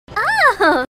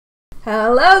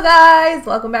Hello guys!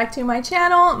 Welcome back to my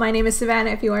channel. My name is Savannah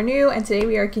if you are new, and today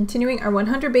we are continuing our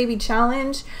 100 baby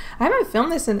challenge. I haven't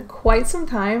filmed this in quite some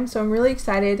time, so I'm really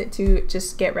excited to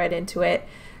just get right into it.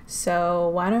 So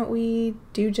why don't we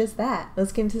do just that?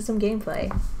 Let's get into some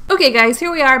gameplay. Okay guys,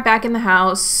 here we are back in the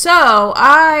house. So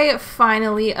I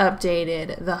finally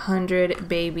updated the 100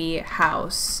 baby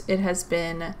house. It has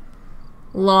been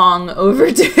long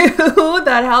overdue.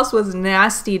 That house was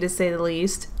nasty to say the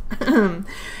least.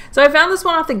 So I found this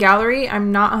one off the gallery.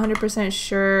 I'm not 100%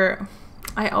 sure.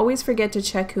 I always forget to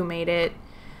check who made it.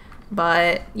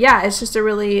 But yeah, it's just a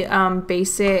really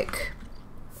basic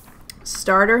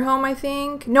starter home, I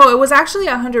think. No, it was actually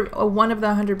one of the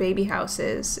 100 baby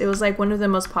houses. It was like one of the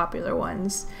most popular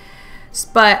ones.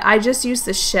 But I just used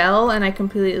the shell and I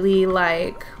completely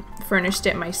like furnished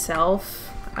it myself.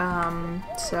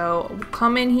 So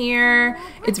come in here.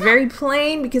 It's very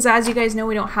plain because, as you guys know,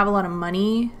 we don't have a lot of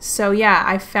money. So yeah,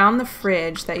 I found the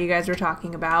fridge that you guys were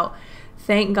talking about.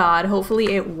 Thank God.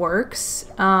 Hopefully it works.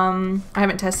 I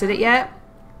haven't tested it yet.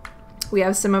 We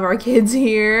have some of our kids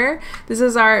here. This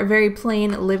is our very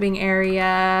plain living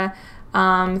area.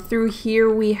 Through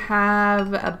here we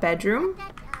have a bedroom.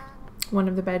 One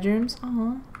of the bedrooms.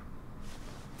 Aww.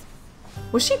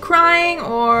 Was she crying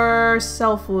or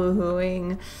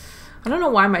self-woohooing? I don't know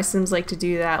why my Sims like to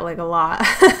do that like a lot.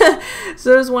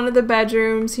 So there's one of the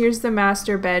bedrooms. Here's the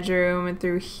master bedroom. And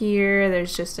through here,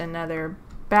 there's just another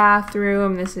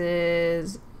bathroom. This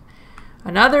is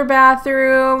another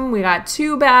bathroom. We got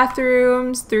two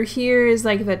bathrooms. Through here is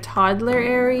like the toddler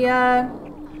area.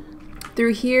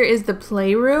 Through here is the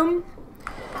playroom.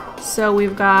 So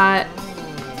we've got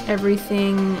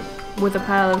everything with a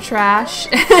pile of trash.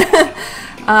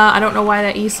 I don't know why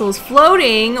that easel is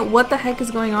floating. What the heck is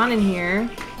going on in here?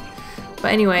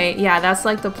 But anyway, yeah, that's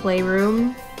like the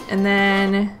playroom. And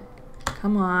then,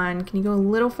 come on, can you go a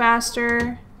little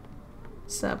faster?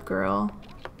 Sup, girl?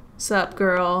 Sup,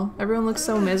 girl? Everyone looks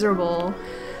so miserable.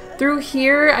 Through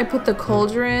here, I put the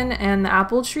cauldron and the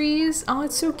apple trees. Oh,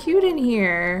 it's so cute in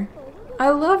here. I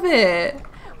love it.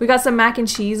 We got some mac and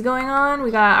cheese going on. We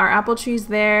got our apple trees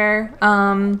there.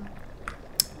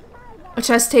 A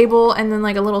chess table, and then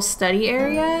like a little study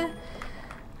area.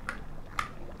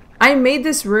 I made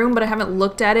this room, but I haven't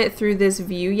looked at it through this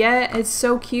view yet. It's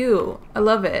so cute. I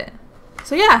love it.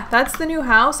 So yeah, that's the new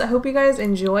house. I hope you guys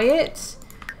enjoy it.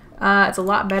 It's a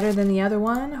lot better than the other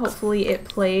one. Hopefully it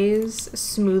plays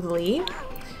smoothly.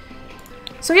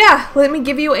 So yeah, let me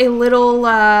give you a little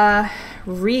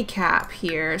recap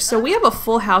here. So we have a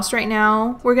full house right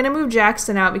now. We're gonna move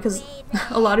Jackson out because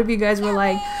a lot of you guys were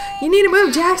like, you need to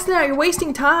move Jackson out, you're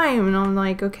wasting time. And I'm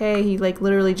like, okay, he like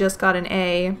literally just got an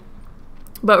A.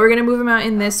 But we're gonna move him out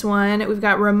in this one. We've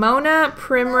got Ramona,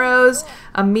 Primrose,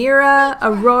 Amira,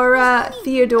 Aurora,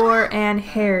 Theodore, and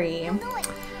Harry.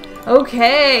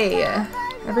 Okay,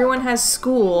 everyone has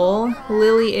school.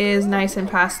 Lily is nice and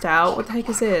passed out. What the heck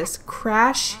is this?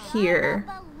 Crash here.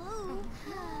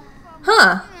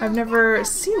 Huh, I've never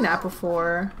seen that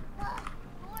before.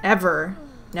 Ever.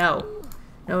 No.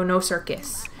 No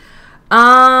circus.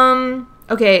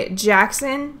 Okay,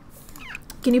 Jackson,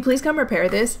 can you please come repair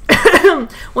this?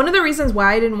 One of the reasons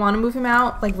why I didn't want to move him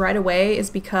out like right away is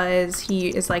because he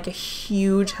is like a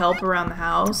huge help around the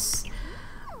house.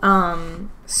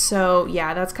 So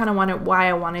yeah, that's kind of why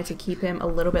I wanted to keep him a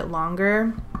little bit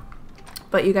longer.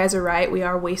 But you guys are right, we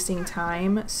are wasting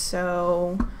time.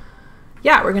 So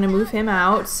yeah, we're gonna move him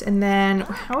out. And then,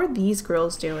 how are these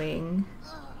girls doing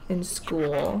in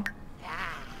school?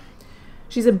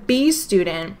 She's a B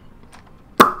student.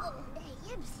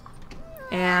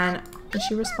 And is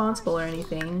she responsible or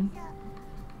anything?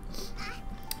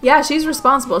 Yeah, she's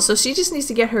responsible. So she just needs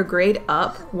to get her grade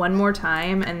up one more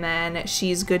time and then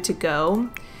she's good to go.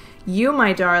 You,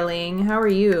 my darling, how are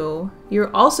you? You're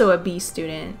also a B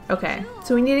student. Okay,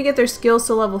 so we need to get their skills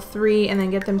to level 3 and then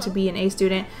get them to be an A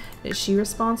student. Is she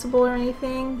responsible or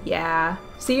anything? Yeah.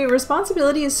 See,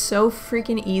 responsibility is so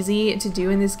freaking easy to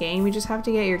do in this game. You just have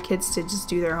to get your kids to just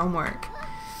do their homework.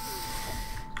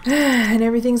 And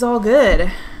everything's all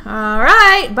good.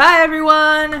 Alright, bye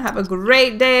everyone. Have a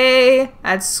great day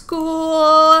at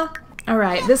school.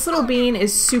 Alright, this little bean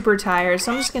is super tired,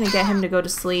 so I'm just gonna get him to go to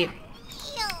sleep.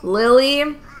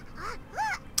 Lily,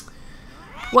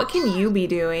 what can you be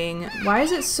doing? Why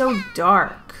is it so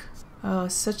dark? Oh,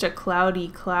 such a cloudy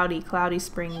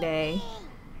spring day.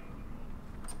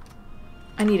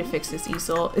 I need to fix this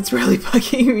easel. It's really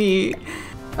bugging me.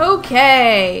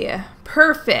 Okay,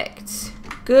 perfect.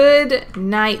 Good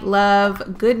night,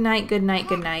 love. Good night, good night,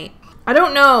 good night. I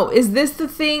don't know. Is this the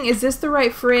thing? Is this the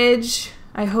right fridge?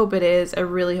 I hope it is. I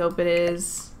really hope it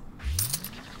is.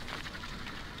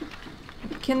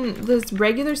 Can the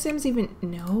regular Sims even...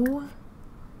 No?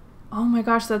 Oh my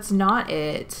gosh, that's not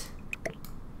it.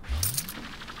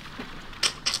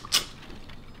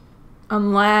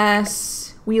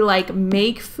 Unless we like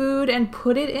make food and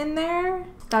put it in there.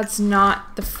 That's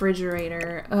not the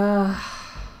refrigerator. Ugh.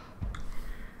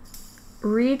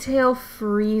 Retail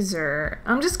freezer.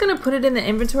 I'm just gonna put it in the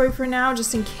inventory for now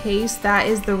just in case that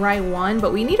is the right one,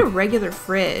 but we need a regular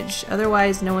fridge.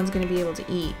 Otherwise, no one's gonna be able to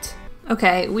eat.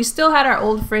 Okay, we still had our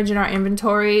old fridge in our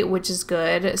inventory, which is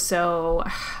good. So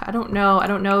I don't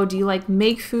know. Do you like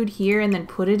make food here and then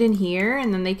put it in here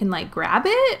and then they can like grab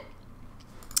it?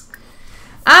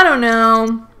 I don't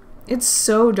know. It's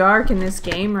so dark in this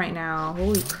game right now.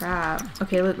 Holy crap.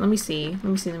 Okay, let me see.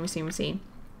 Let me see.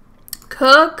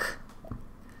 Cook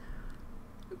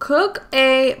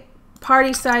a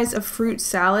party size of fruit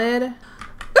salad.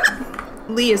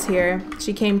 Leah's here.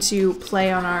 She came to play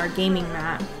on our gaming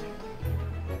mat.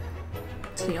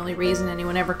 It's the only reason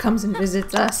anyone ever comes and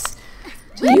visits us.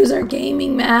 To use our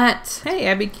gaming mat. Hey,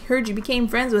 I heard you became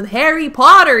friends with Harry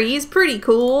Potter. He's pretty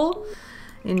cool.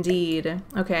 Indeed.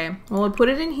 Okay, well, we'll put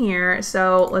it in here.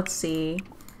 So, let's see.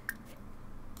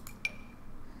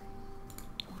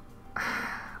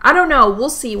 I don't know.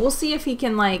 We'll see. We'll see if he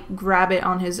can, like, grab it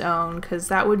on his own, because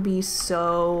that would be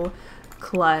so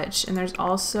clutch. And there's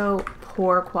also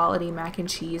poor quality mac and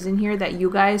cheese in here that you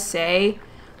guys say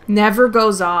never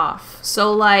goes off.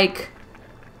 So, like,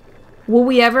 will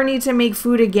we ever need to make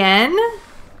food again?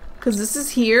 Because this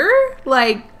is here?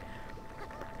 Like,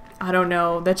 I don't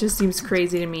know. That just seems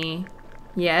crazy to me.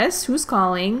 Yes? Who's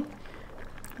calling?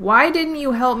 Why didn't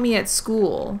you help me at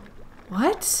school?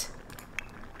 What?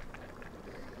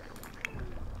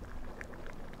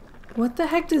 What the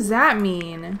heck does that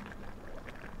mean?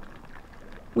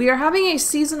 We are having a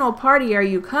seasonal party. Are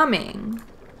you coming?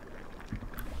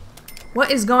 What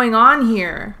is going on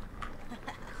here?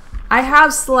 I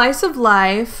have Slice of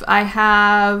Life, I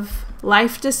have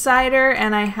Life Decider,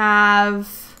 and I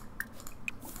have...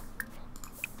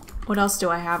 What else do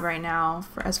I have right now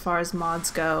as far as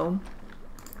mods go?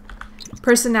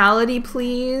 Personality,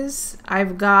 please.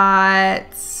 I've got...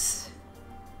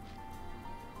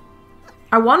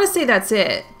 I want to say that's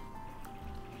it.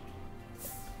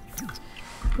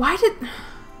 Why did...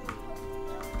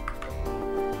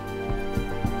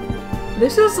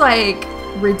 This is like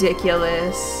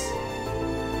ridiculous.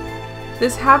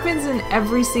 This happens in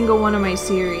every single one of my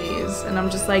series. And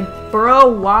I'm just like, bro,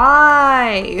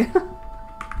 why?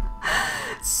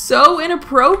 So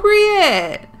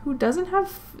inappropriate. Who doesn't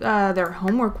have their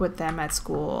homework with them at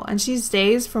school? And she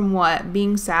stays from what?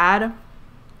 Being sad?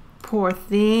 Poor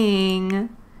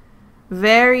thing.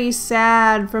 Very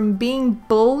sad. From being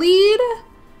bullied?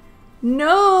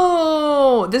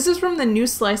 No! This is from the new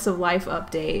Slice of Life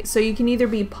update. So you can either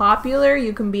be popular,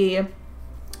 you can be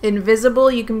invisible,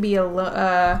 you can be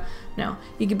no.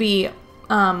 You could be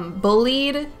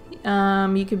bullied,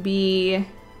 you could be...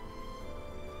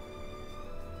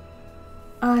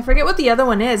 I forget what the other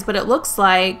one is, but it looks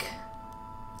like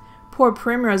poor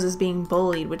Primrose is being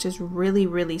bullied, which is really,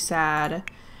 really sad.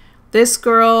 This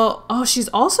girl, oh, she's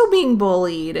also being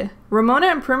bullied. Ramona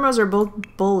and Primrose are both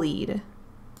bullied.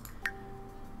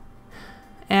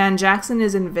 And Jackson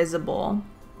is invisible.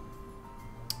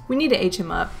 We need to age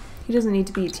him up. He doesn't need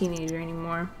to be a teenager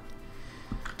anymore.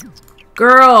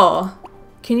 Girl,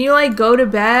 can you like go to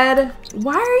bed?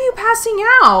 Why are you passing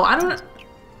out? I don't...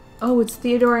 Oh, it's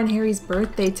Theodora and Harry's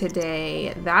birthday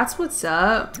today. That's what's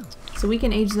up. So we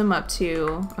can age them up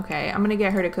too. Okay, I'm gonna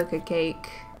get her to cook a cake.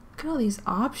 Look at all these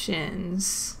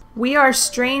options. We are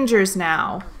strangers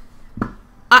now.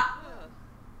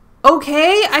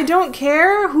 Okay, I don't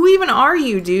care. Who even are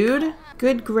you, dude?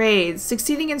 Good grades.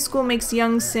 Succeeding in school makes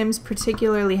young Sims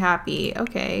particularly happy.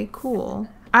 Okay, cool.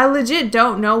 I legit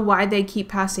don't know why they keep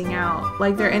passing out.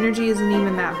 Like, their energy isn't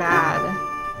even that bad.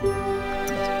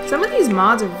 Some of these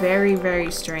mods are very, very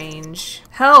strange.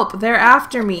 Help! They're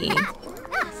after me.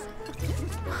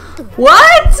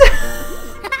 What?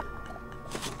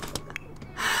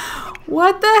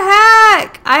 What the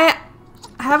heck?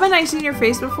 Haven't I seen your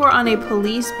face before on a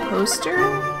police poster?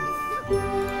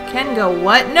 Ken go,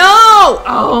 what? No!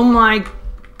 Oh my...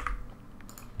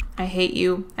 I hate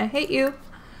you. I hate you.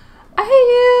 I hate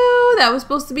you! That was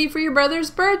supposed to be for your brother's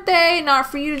birthday, not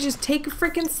for you to just take a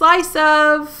freaking slice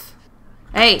of.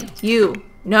 Hey, you.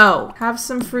 No. Have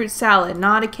some fruit salad,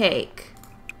 not a cake.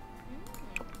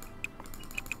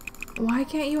 Why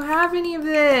can't you have any of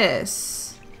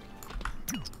this?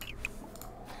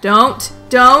 Don't.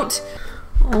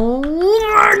 Oh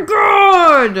my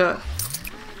god!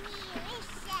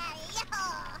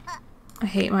 I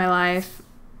hate my life.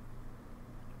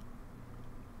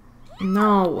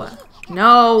 No.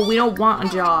 No, we don't want a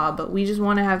job. We just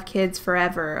want to have kids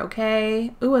forever,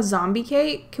 okay? Ooh, a zombie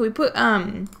cake? Can we put,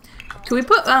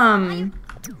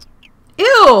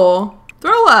 ew!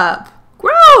 Throw up!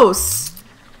 Gross!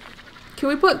 Can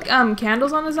we put,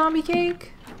 candles on a zombie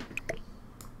cake?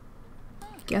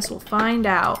 Guess we'll find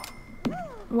out.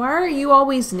 Why are you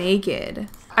always naked?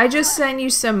 I just sent you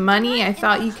some money. I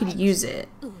thought you could use it.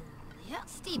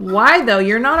 Why though?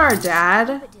 You're not our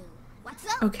dad.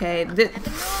 Okay.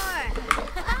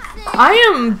 I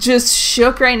am just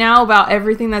shook right now about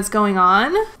everything that's going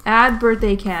on. Add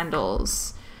birthday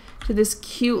candles to this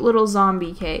cute little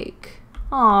zombie cake.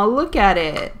 Aw, look at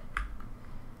it.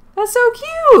 That's so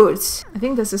cute. I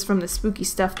think this is from the spooky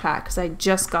stuff pack because I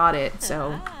just got it,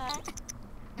 so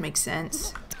makes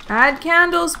sense. Add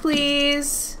candles,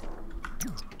 please.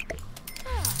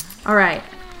 All right,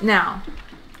 now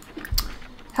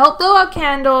help blow out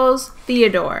candles,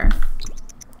 Theodore.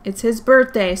 It's his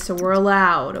birthday, so we're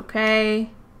allowed,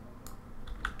 okay?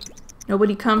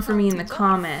 Nobody come for me in the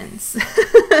comments.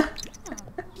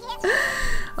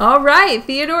 All right,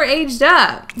 Theodore aged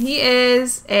up. He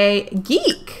is a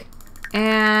geek.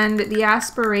 And the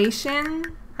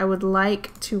aspiration, I would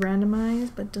like to randomize,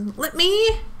 but doesn't let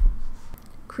me.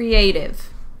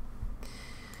 Creative.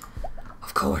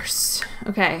 Of course.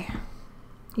 Okay.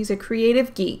 He's a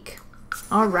creative geek.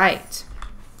 All right.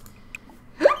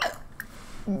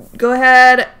 Go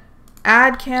ahead,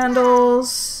 add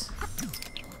candles,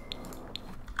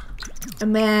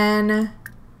 and then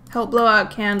help blow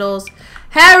out candles.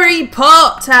 Harry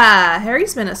Potter!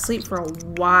 Harry's been asleep for a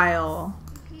while.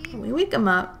 We wake him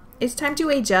up. It's time to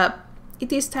age up.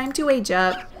 It is time to age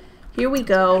up. Here we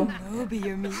go.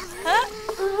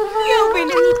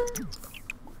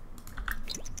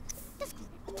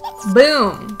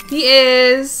 Boom. He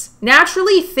is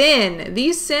naturally thin.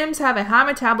 These Sims have a high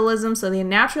metabolism, so they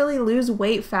naturally lose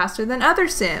weight faster than other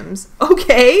Sims.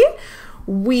 Okay.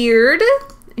 Weird.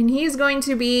 And he's going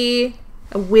to be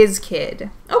a whiz kid.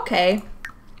 Okay.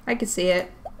 I can see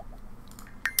it.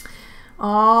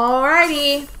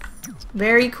 Alrighty.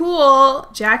 Very cool.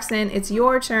 Jackson, it's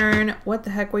your turn. What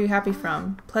the heck were you happy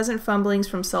from? Pleasant fumblings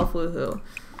from Self Woohoo.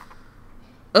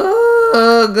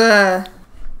 Ugh.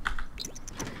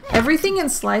 Everything in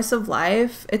Slice of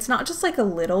Life, it's not just like a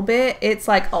little bit, it's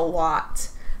like a lot.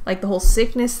 Like the whole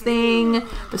sickness thing,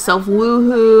 the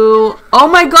self-woohoo. Oh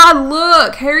my god,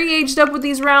 look! Harry aged up with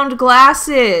these round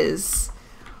glasses.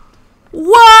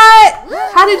 What?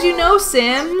 How did you know,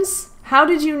 Sims? How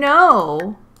did you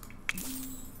know?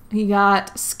 He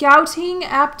got scouting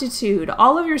aptitude.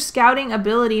 All of your scouting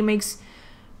ability makes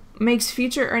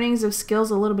future earnings of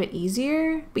skills a little bit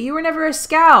easier, but you were never a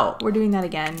scout. We're doing that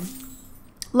again.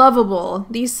 Lovable.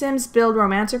 These Sims build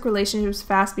romantic relationships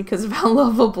fast because of how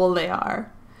lovable they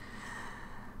are.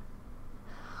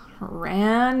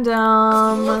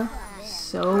 Random.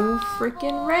 So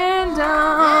freaking random.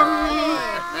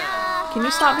 Can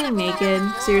you stop being naked?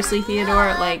 Seriously,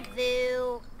 Theodore? Like,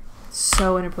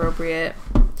 so inappropriate.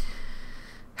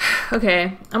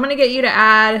 Okay, I'm gonna get you to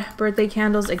add birthday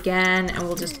candles again, and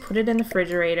we'll just put it in the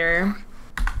refrigerator.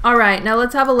 Alright, now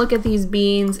let's have a look at these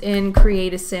beans in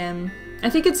Create a Sim. I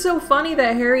think it's so funny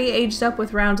that Harry aged up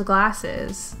with round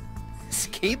glasses.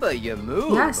 Skiba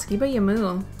Yamoo. Yeah, Skiba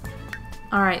Yamoo.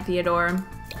 Alright, Theodore.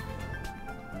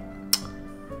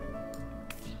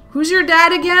 Who's your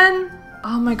dad again?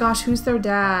 Oh my gosh, who's their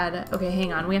dad? Okay,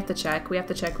 hang on. We have to check. We have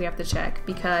to check.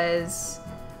 Because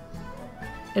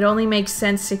it only makes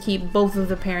sense to keep both of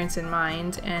the parents in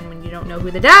mind. And when you don't know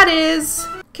who the dad is...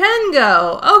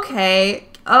 Kengo! Okay.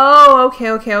 Oh,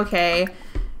 okay.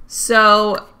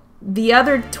 So... the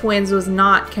other twins was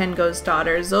not Kengo's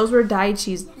daughters. Those were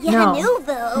Daichi's. Yeah, no.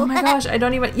 Nuvo. Oh my gosh, I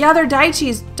don't even. Yeah, they're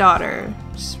Daichi's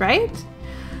daughters, right?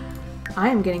 I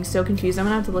am getting so confused. I'm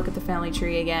gonna have to look at the family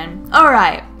tree again. All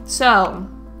right, so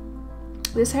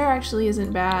this hair actually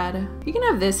isn't bad. You can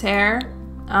have this hair.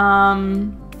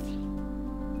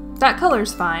 That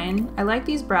color's fine. I like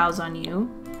these brows on you.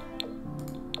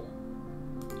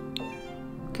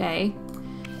 Okay,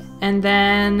 and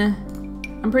then.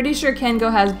 I'm pretty sure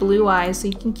Kengo has blue eyes, so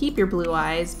you can keep your blue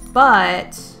eyes,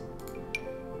 but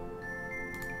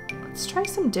let's try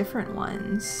some different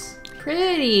ones.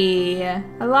 Pretty. I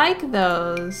like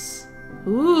those.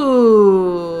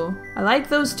 Ooh, I like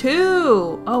those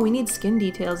too. Oh, we need skin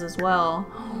details as well.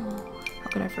 How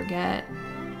could I forget?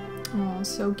 Oh,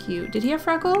 so cute. Did he have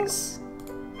freckles?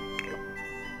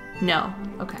 No.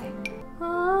 Okay.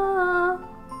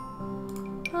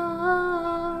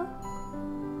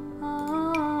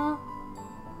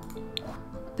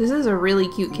 This is a really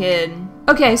cute kid.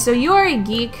 Okay, so you are a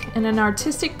geek and an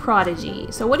artistic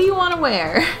prodigy. So what do you want to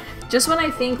wear? Just when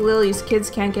I think Lily's kids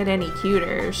can't get any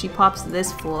cuter, she pops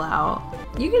this fool out.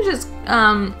 You can just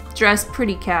dress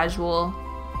pretty casual.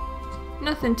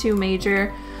 Nothing too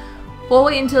major. We'll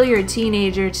wait until you're a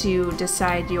teenager to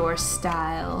decide your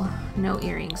style. No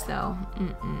earrings though.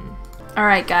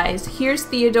 Alright guys, here's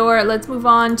Theodore. Let's move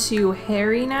on to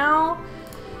Harry now.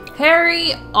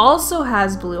 Harry also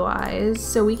has blue eyes,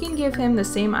 so we can give him the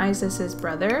same eyes as his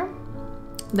brother.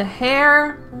 The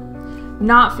hair,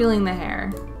 not feeling the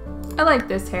hair. I like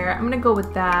this hair. I'm gonna go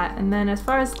with that. And then as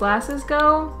far as glasses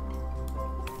go,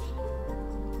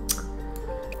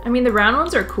 I mean, the round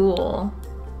ones are cool.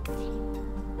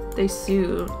 They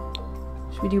suit.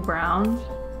 Should we do brown?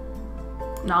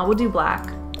 No, we'll do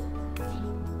black.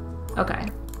 Okay.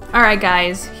 Alright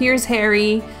guys, here's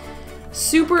Harry.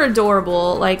 Super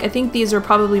adorable. Like, I think these are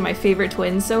probably my favorite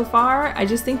twins so far. I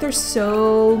just think they're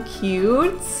so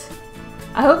cute.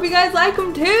 I hope you guys like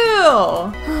them too.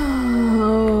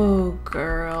 Oh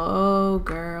girl, oh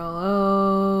girl,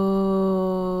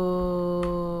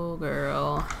 oh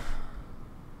girl.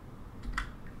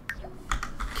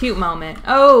 Cute moment.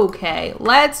 Okay,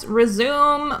 let's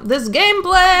resume this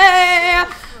gameplay.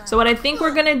 So what I think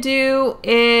we're gonna do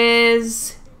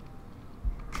is,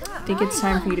 I think it's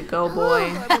time for you to go,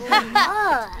 boy.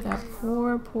 That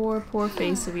poor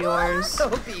face of yours.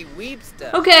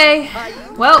 Okay,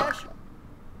 well,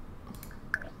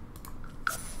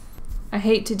 I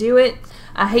hate to do it.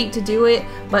 I hate to do it,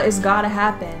 but it's gotta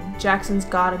happen. Jackson's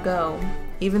gotta go.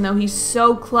 Even though he's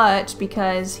so clutch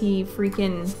because he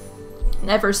freaking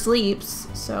never sleeps,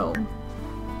 so.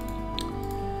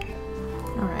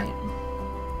 Alright.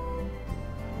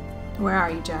 Where are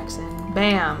you, Jackson?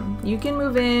 Bam. You can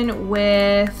move in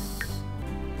with...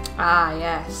 Ah,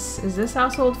 yes. Is this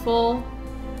household full?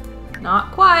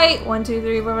 Not quite. 1, 2,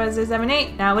 3, 4, 5, 6, 7,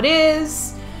 8. Now it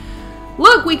is.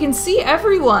 Look, we can see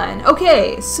everyone.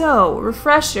 Okay, so,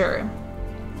 refresher.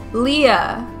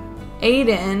 Leah,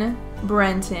 Aiden,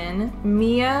 Brenton,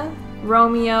 Mia,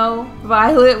 Romeo,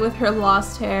 Violet with her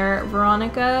lost hair,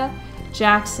 Veronica,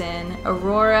 Jackson,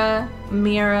 Aurora,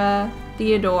 Mira,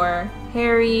 Theodore,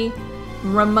 Harry,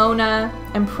 Ramona,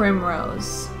 and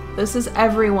Primrose. This is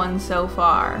everyone so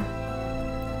far.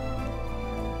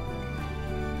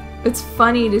 It's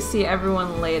funny to see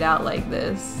everyone laid out like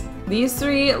this. These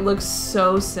three look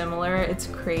so similar, it's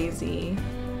crazy.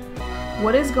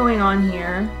 What is going on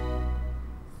here?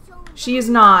 She is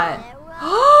not.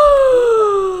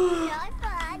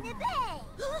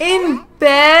 In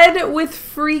bed with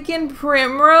freaking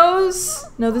Primrose?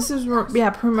 No, this is, yeah,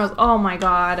 Primrose. Oh my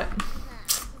god.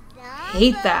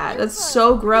 Hate that. That's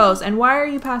so gross. And why are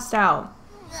you passed out?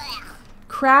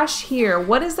 Crash here.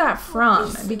 What is that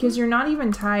from? Because you're not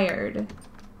even tired.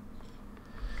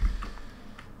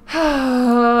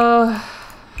 How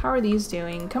are these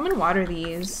doing? Come and water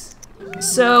these.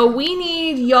 So we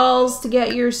need y'alls to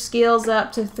get your skills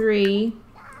up to 3.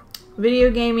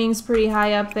 Video gaming's pretty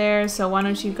high up there, so why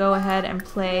don't you go ahead and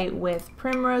play with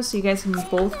Primrose so you guys can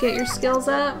both get your skills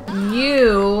up.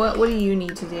 You, what do you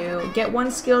need to do? Get 1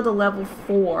 skill to level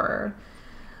 4.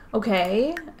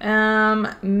 Okay,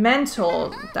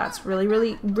 mental, that's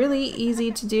really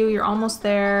easy to do. You're almost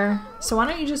there. So why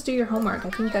don't you just do your homework? I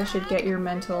think that should get your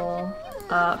mental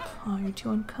up. Oh, you're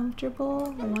too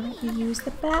uncomfortable? Why don't you use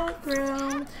the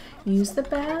bathroom? Use the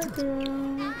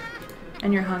bathroom.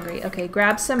 And you're hungry. Okay,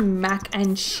 grab some mac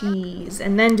and cheese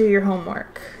and then do your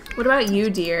homework. What about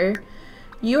you, dear?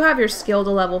 You have your skill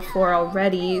to level 4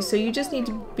 already, so you just need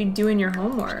to be doing your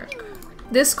homework.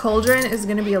 This cauldron is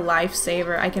gonna be a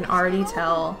lifesaver, I can already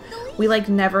tell. We like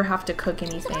never have to cook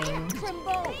anything.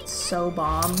 It's so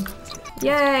bomb.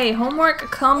 Yay, homework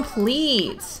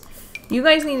complete. You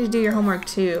guys need to do your homework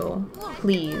too,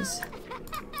 please.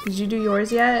 Did you do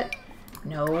yours yet?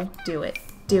 No, do it.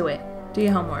 Do it. Do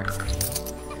your homework.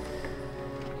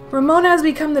 Ramona has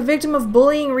become the victim of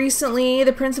bullying recently.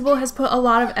 The principal has put a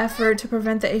lot of effort to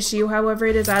prevent the issue. However,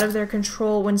 it is out of their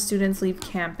control when students leave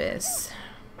campus.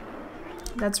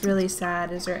 That's really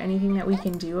sad. Is there anything that we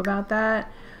can do about that?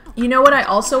 You know what I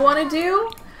also want to do?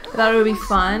 I thought it would be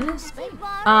fun.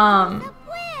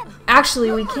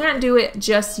 Actually, we can't do it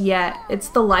just yet. It's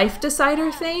the life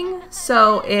decider thing.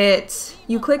 So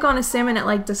you click on a sim and it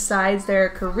like decides their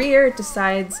career. It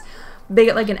decides they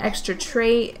get like an extra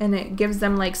trait and it gives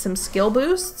them like some skill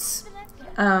boosts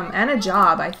and a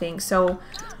job, I think. So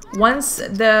once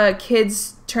the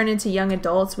kids turn into young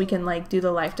adults, we can like do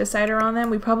the life decider on them.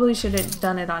 We probably should have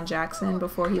done it on Jackson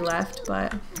before he left,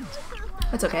 but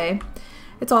that's okay.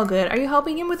 It's all good. Are you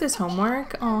helping him with his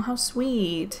homework? Oh, how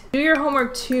sweet. Do your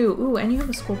homework too. Ooh, and you have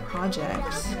a school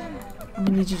project. I'm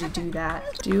gonna need you to do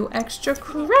that. Do extra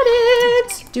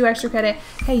credit. Do extra credit.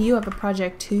 Hey, you have a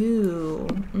project too.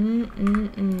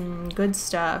 Good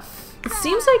stuff. It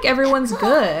seems like everyone's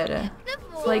good.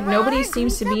 Like nobody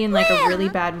seems to be in like a really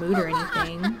bad mood or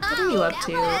anything. What are you up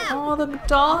to? Oh, the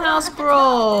dollhouse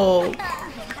broke.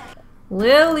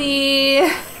 Lily.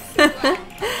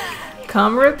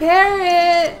 Come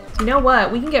repair it. You know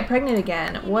what? We can get pregnant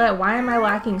again. What? Why am I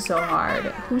lacking so hard?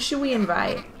 Who should we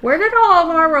invite? Where did all of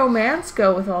our romance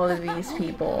go with all of these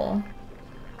people?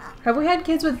 Have we had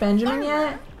kids with Benjamin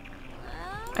yet?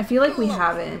 I feel like we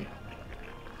haven't.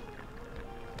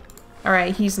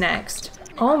 Alright, he's next.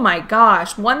 Oh my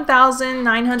gosh,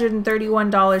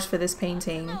 $1,931 for this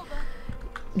painting.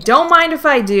 Don't mind if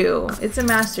I do. It's a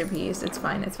masterpiece. It's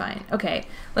fine, it's fine. Okay,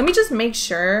 let me just make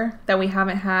sure that we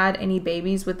haven't had any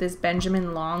babies with this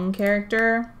Benjamin Long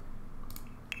character.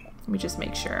 Let me just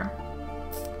make sure.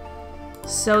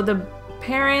 So the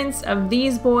parents of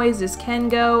these boys is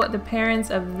Kengo. The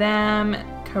parents of them,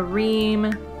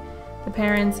 Kareem. The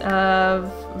parents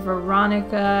of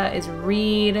Veronica is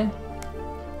Reed.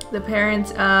 The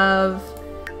parents of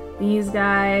these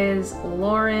guys,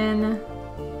 Lauren.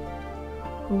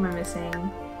 Who am I missing?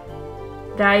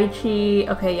 Daichi.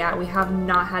 Okay, yeah, we have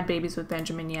not had babies with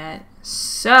Benjamin yet.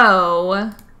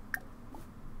 So,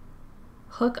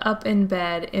 hook up in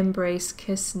bed, embrace,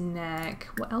 kiss neck.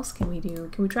 What else can we do?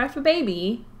 Can we try for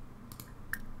baby?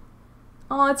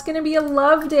 Oh, it's gonna be a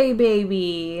love day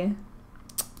baby.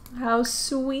 How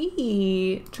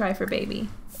sweet. Try for baby.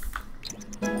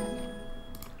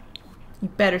 You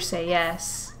better say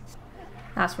yes.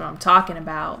 That's what I'm talking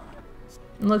about.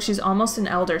 And look, she's almost an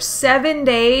elder. 7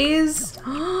 days?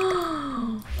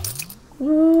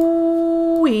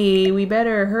 Ooh, we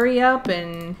better hurry up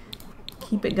and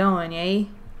keep it going, eh?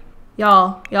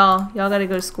 Y'all gotta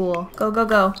go to school. Go, go,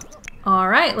 go. All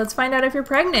right, let's find out if you're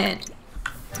pregnant.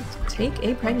 Take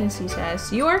a pregnancy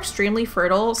test. You are extremely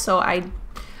fertile, so I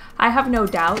have no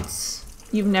doubts.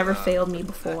 You've never failed me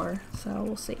before, so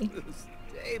we'll see.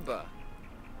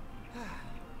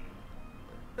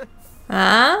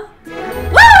 Huh?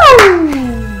 Woo!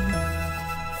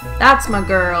 That's my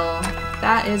girl.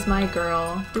 That is my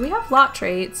girl. Do we have lot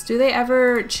traits? Do they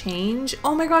ever change?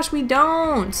 Oh my gosh, we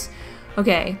don't.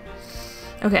 Okay.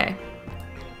 Okay.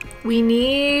 We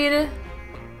need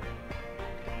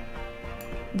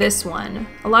this one.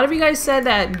 A lot of you guys said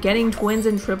that getting twins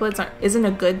and triplets isn't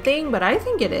a good thing, but I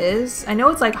think it is. I know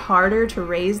it's like harder to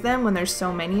raise them when there's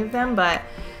so many of them, but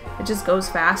it just goes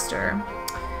faster.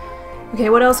 Okay,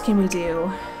 what else can we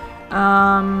do?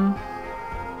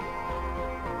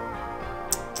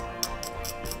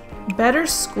 Better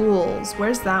schools.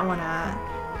 Where's that one at?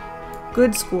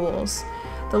 Good schools.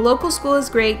 The local school is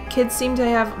great. Kids seem to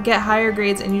get higher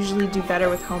grades and usually do better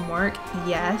with homework.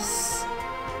 Yes.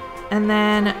 And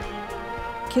then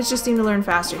kids just seem to learn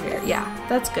faster here. Yeah,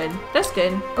 that's good. That's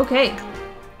good. Okay.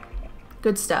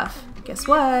 Good stuff. Guess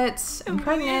what? I'm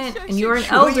pregnant and you're an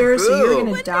elder, so you're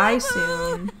gonna die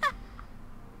soon.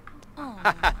 Oh,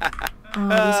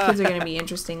 these kids are gonna be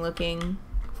interesting looking,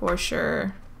 for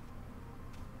sure.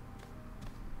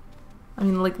 I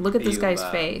mean, like, look at this guy's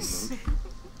face.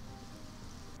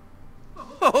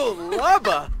 Oh,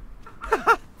 lava!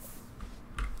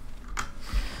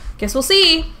 Guess we'll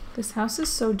see. This house is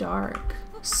so dark.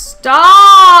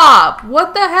 Stop!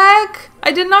 What the heck?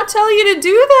 I did not tell you to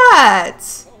do that!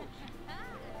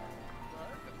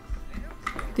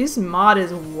 This mod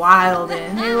is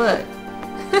wildin'. Hey, look.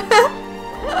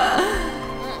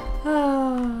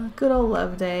 Oh, good old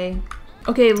love day.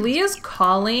 Okay, Leah's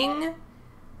calling,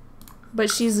 but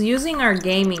she's using our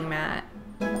gaming mat.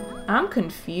 I'm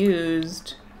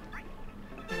confused.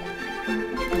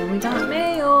 And we got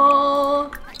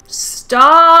mail. Stop!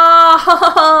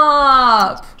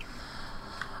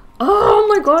 Oh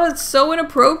my god, it's so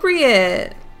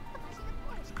inappropriate.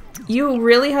 You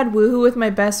really had woohoo with my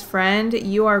best friend?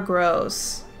 You are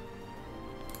gross.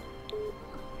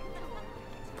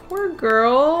 Poor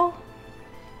girl.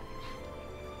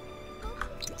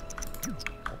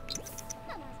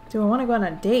 Do I want to go on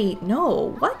a date?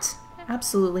 No. What?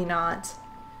 Absolutely not.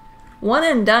 One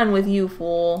and done with you,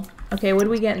 fool. Okay, what do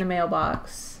we get in the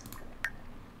mailbox?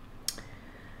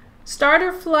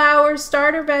 Starter flowers,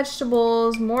 starter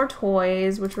vegetables, more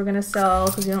toys, which we're going to sell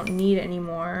because we don't need it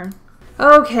anymore.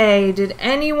 Okay, did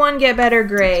anyone get better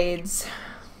grades?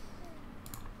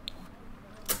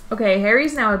 Okay,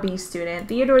 Harry's now a B student.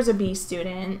 Theodore's a B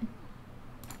student.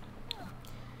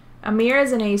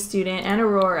 Amira's an A student, and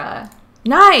Aurora.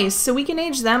 Nice! So we can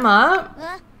age them up?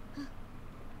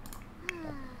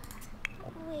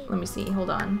 Let me see, hold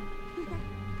on.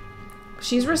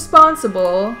 She's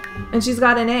responsible, and she's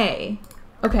got an A.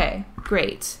 Okay,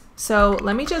 great. So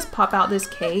let me just pop out this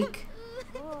cake.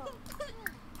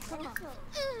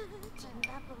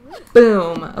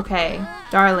 Boom. Okay,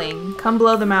 darling, come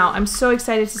blow them out. I'm so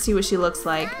excited to see what she looks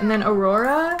like. And then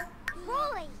Aurora,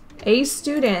 A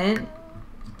student,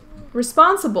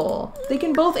 responsible. They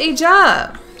can both age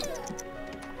up.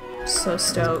 So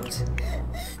stoked.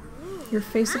 Your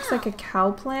face looks like a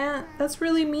cow plant? That's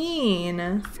really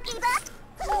mean.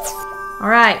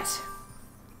 Alright.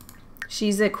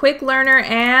 She's a quick learner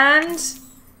and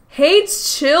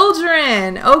hates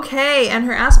children. Okay, and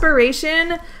her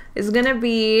aspiration is gonna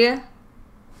be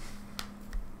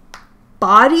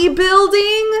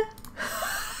bodybuilding?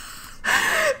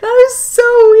 That is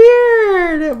so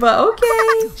weird. But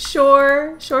okay,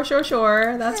 sure.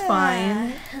 That's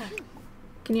fine.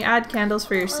 Can you add candles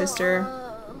for your sister?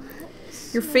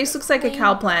 Your face looks like a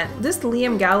cow plant. This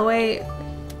Liam Galloway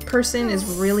person is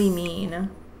really mean.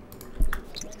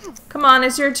 Come on,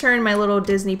 it's your turn, my little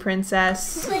Disney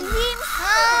princess.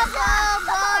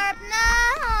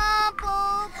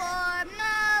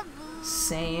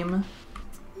 Same.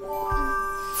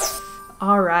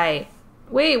 Alright.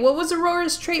 Wait, what was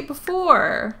Aurora's trait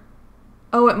before?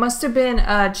 Oh, it must have been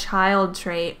a child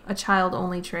trait. A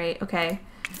child-only trait. Okay.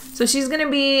 So she's gonna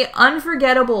be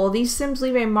unforgettable. These Sims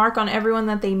leave a mark on everyone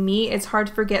that they meet. It's hard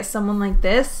to forget someone like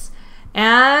this.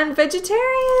 And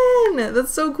vegetarian!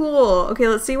 That's so cool. Okay,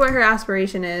 let's see what her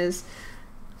aspiration is.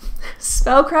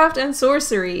 Spellcraft and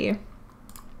sorcery.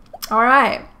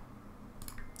 Alright.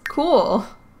 Cool.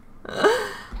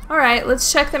 Alright,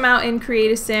 let's check them out in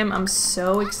Create a Sim. I'm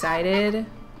so excited.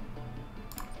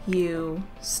 You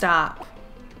stop.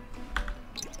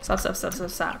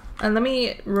 Stop. And let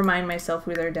me remind myself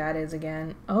who their dad is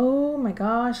again. Oh my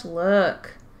gosh,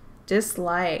 look.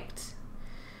 Disliked.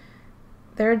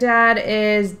 Their dad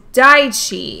is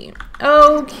Daichi.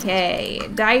 Okay.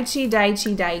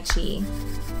 Daichi.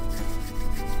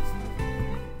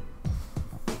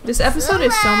 This episode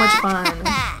is so much fun.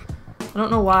 I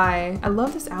don't know why. I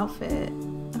love this outfit.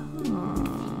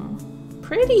 Oh,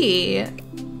 pretty.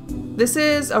 This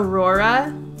is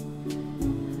Aurora.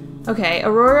 Okay,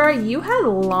 Aurora, you had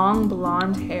long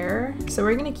blonde hair, so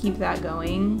we're gonna keep that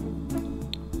going.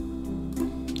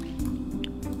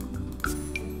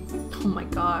 Oh my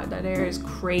god, that hair is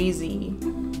crazy.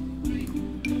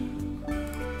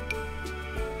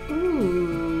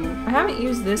 Ooh, I haven't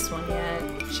used this one yet.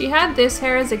 She had this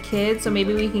hair as a kid, so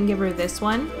maybe we can give her this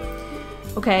one.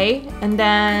 Okay, and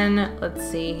then, let's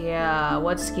see here,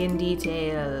 what skin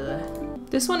detail?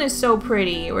 This one is so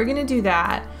pretty, we're gonna do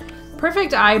that.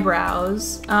 Perfect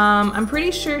eyebrows. I'm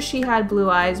pretty sure she had blue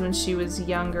eyes when she was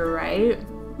younger, right?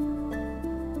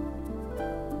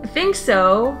 I think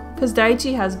so, because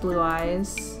Daichi has blue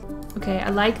eyes. Okay, I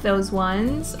like those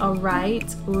ones.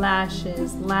 Alright,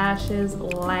 lashes.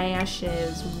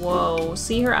 Whoa,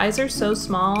 see, her eyes are so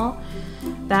small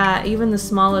that even the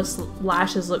smallest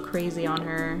lashes look crazy on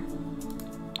her.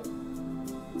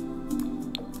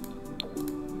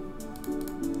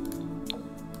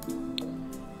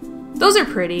 Those are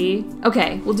pretty.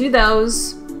 Okay, we'll do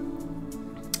those.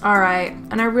 Alright,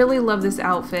 and I really love this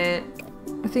outfit.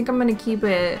 I think I'm gonna keep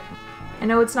it. I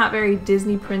know it's not very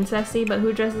Disney princessy, but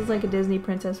who dresses like a Disney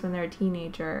princess when they're a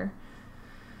teenager?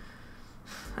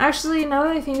 Actually, now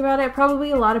that I think about it,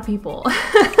 probably a lot of people.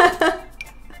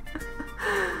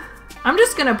 I'm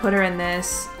just gonna put her in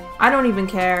this. I don't even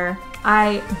care.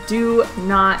 I do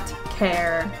not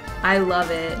care. I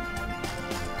love it.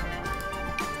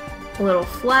 Little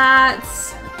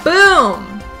flats.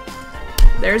 Boom!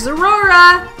 There's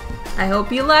Aurora. I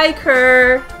hope you like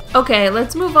her. Okay,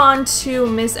 let's move on to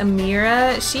Miss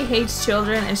Amira. She hates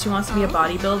children and she wants to be a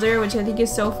bodybuilder, which I think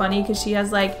is so funny because she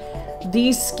has like the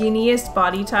skinniest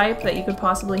body type that you could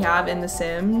possibly have in The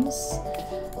Sims.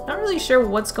 Not really sure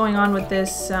what's going on with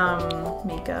this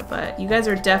makeup, but you guys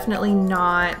are definitely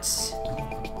not...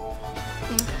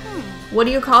 What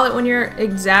do you call it when you're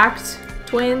exact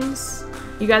twins?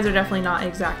 You guys are definitely not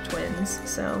exact twins,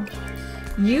 so.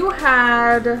 You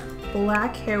had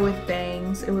black hair with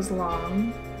bangs. It was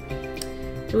long.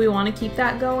 Do we want to keep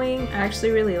that going? I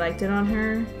actually really liked it on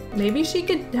her. Maybe she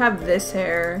could have this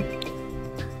hair.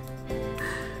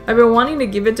 I've been wanting to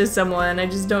give it to someone. I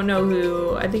just don't know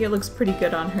who. I think it looks pretty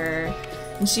good on her.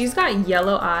 And she's got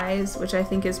yellow eyes, which I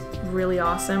think is really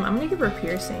awesome. I'm gonna give her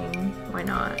piercing. Why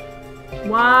not?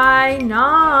 Why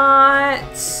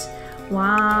not?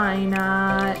 Why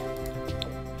not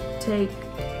take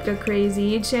a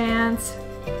crazy chance?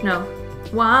 No.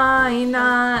 Why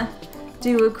not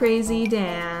do a crazy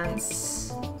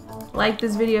dance? Like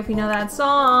this video if you know that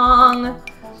song.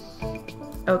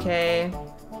 Okay.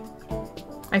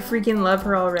 I freaking love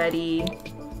her already.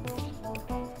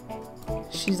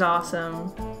 She's awesome.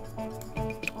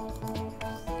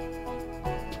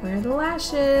 Where are the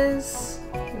lashes?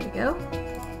 Here we go.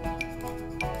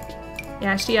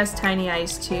 Yeah, she has tiny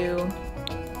eyes too.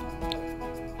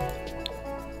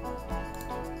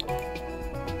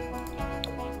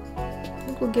 I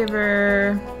think we'll give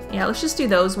her... Yeah, let's just do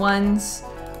those ones.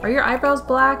 Are your eyebrows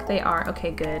black? They are.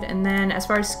 Okay, good. And then as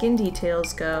far as skin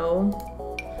details go,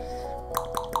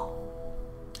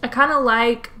 I kind of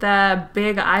like the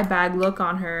big eye bag look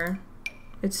on her.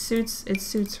 It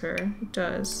suits her. It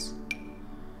does.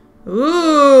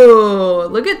 Ooh,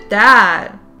 look at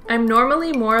that. I'm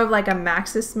normally more of like a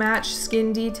Maxis Match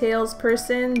skin details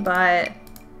person, but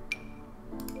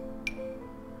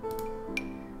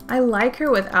I like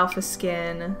her with alpha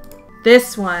skin.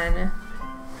 This one.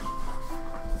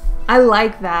 I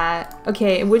like that.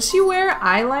 Okay, would she wear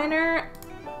eyeliner?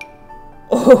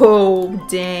 Oh,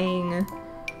 dang.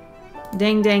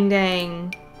 Dang, dang,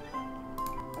 dang.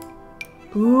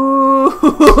 Ooh.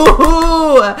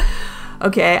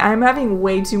 Okay, I'm having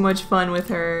way too much fun with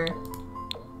her.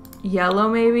 Yellow,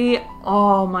 maybe?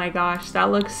 Oh my gosh, that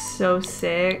looks so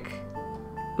sick.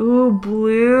 Ooh,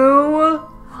 blue.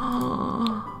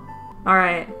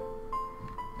 Alright.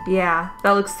 Yeah,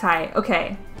 that looks tight.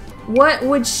 Okay. What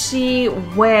would she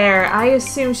wear? I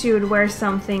assume she would wear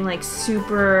something like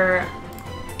super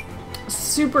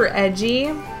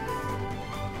edgy.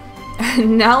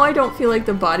 Now I don't feel like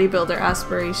the bodybuilder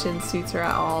aspiration suits her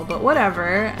at all, but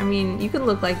whatever. I mean, you could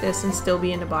look like this and still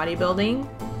be into bodybuilding.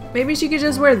 Maybe she could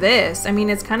just wear this. I mean,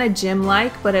 it's kind of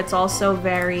gym-like, but it's also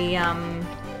very,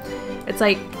 it's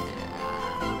like,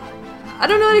 I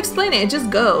don't know how to explain it. It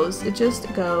just goes. It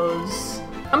just goes.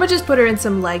 I'm gonna just put her in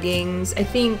some leggings. I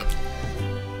think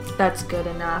that's good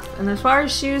enough. And as far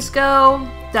as shoes go,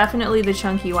 definitely the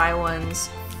chunky Y ones,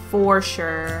 for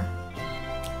sure.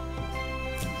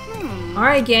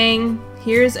 Alright, gang.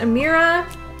 Here's Amira.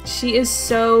 She is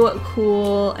so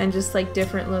cool and just like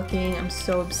different looking. I'm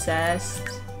so obsessed.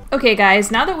 Okay,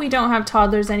 guys, now that we don't have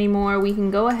toddlers anymore, we can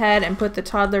go ahead and put the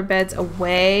toddler beds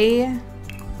away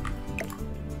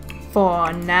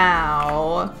for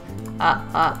now.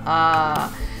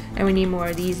 And we need more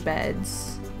of these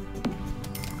beds.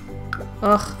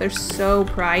 Ugh, they're so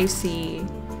pricey.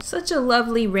 Such a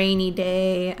lovely rainy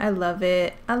day. I love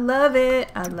it. I love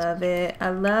it. I love it. I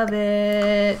love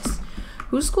it.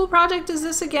 Whose school project is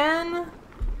this again?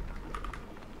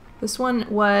 This one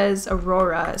was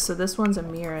Aurora, so this one's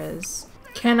Amira's.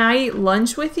 Can I eat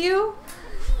lunch with you?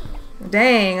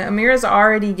 Dang, Amira's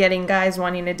already getting guys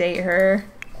wanting to date her.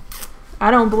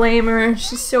 I don't blame her.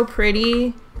 She's so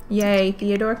pretty. Yay,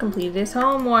 Theodore completed his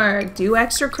homework. Do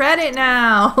extra credit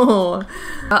now.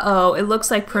 Uh-oh, it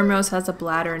looks like Primrose has a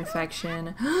bladder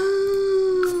infection.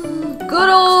 Good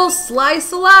old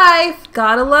slice of life.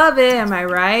 Gotta love it, am I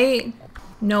right?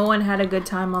 No one had a good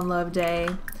time on Love Day.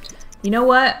 You know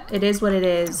what? It is what it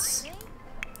is.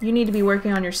 You need to be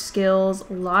working on your skills.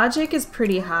 Logic is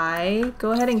pretty high.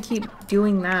 Go ahead and keep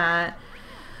doing that.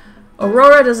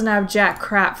 Aurora doesn't have jack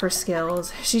crap for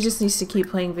skills. She just needs to keep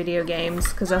playing video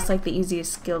games because that's like the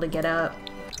easiest skill to get up.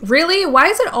 Really? Why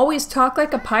is it always Talk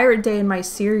Like a Pirate Day in my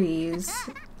series?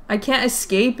 I can't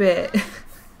escape it.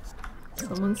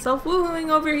 Someone's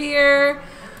self-woohooing over here.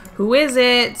 Who is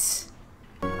it?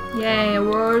 Yay,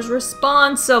 Aurora's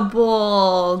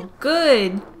responsible.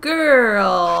 Good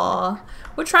girl.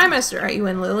 What trimester are you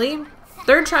in, Lily?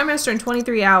 3rd trimester in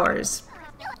 23 hours.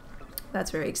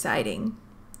 That's very exciting.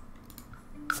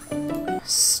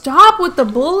 Stop with the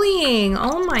bullying!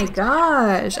 Oh my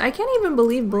gosh. I can't even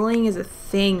believe bullying is a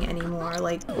thing anymore.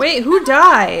 Like, wait, who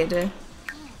died?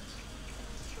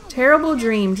 Terrible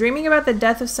dream. Dreaming about the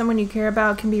death of someone you care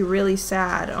about can be really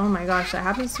sad. Oh my gosh, that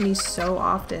happens to me so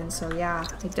often. So yeah,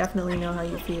 I definitely know how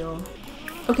you feel.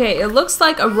 Okay, it looks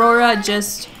like Aurora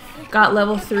just got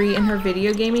level 3 in her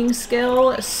video gaming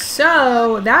skill.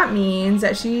 So that means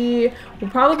that she will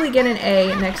probably get an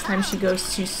A next time she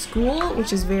goes to school,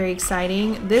 which is very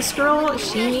exciting. This girl,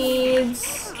 she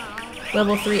needs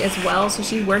level 3 as well, so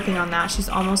she's working on that. She's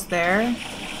almost there.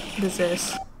 What is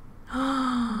this?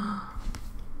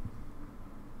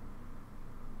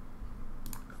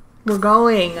 We're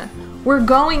going. We're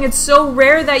going. It's so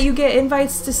rare that you get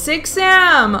invites to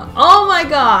 6am. Oh my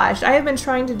gosh. I have been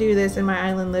trying to do this in my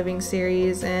Island Living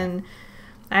series, and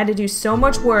I had to do so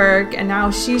much work, and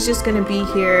now she's just going to be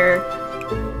here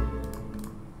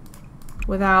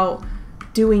without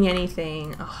doing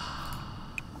anything.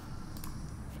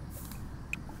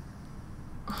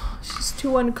 Oh, she's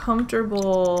too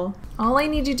uncomfortable. All I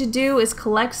need you to do is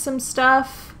collect some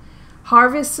stuff,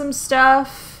 harvest some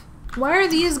stuff. Why are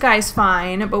these guys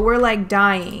fine, but we're like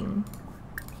dying?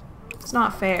 It's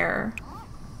not fair.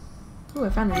 Ooh, I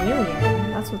found an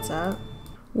alien. That's what's up.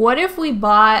 What if we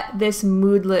bought this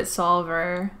moodlet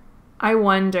solver? I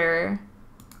wonder.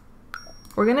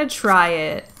 We're gonna try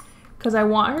it. Because I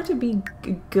want her to be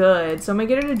good. So I'm gonna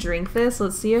get her to drink this.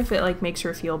 Let's see if it like makes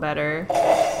her feel better.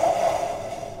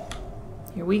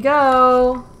 Here we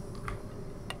go.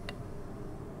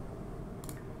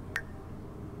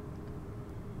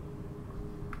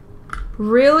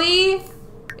 Really?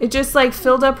 It just like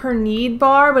filled up her need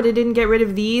bar, but it didn't get rid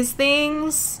of these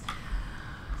things?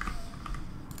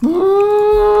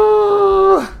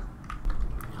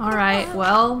 Alright,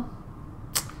 well.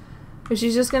 If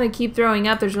she's just gonna keep throwing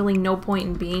up, there's really no point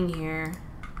in being here.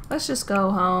 Let's just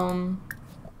go home.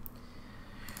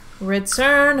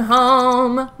 Return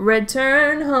home.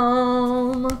 Return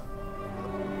home.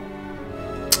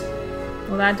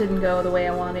 Well, that didn't go the way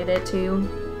I wanted it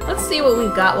to. Let's see what we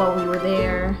got while we were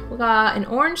there. We got an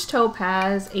orange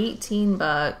topaz, 18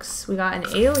 bucks. We got an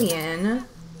alien,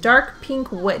 dark pink,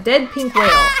 dead pink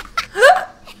whale.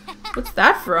 What's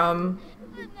that from?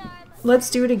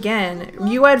 Let's do it again.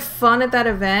 You had fun at that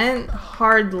event?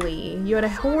 Hardly. You had a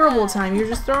horrible time. You're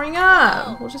just throwing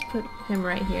up. We'll just put him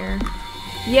right here.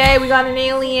 Yay, we got an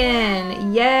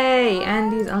alien. Yay.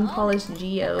 And these unpolished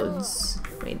geodes.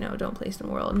 Wait, no, don't place in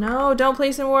world. No, don't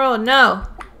place in world. No.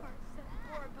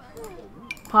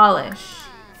 Polish.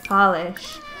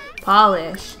 Polish.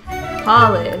 Polish.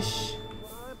 Polish.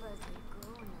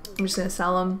 I'm just gonna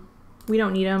sell them. We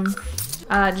don't need them.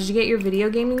 Did you get your video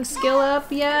gaming skill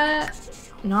up yet?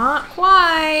 Not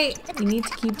quite. You need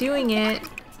to keep doing it.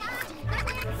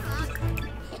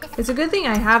 It's a good thing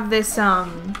I have this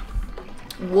Wolfium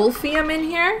in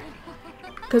here,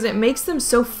 because it makes them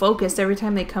so focused every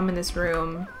time they come in this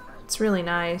room. It's really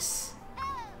nice.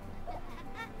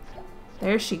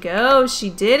 There she goes.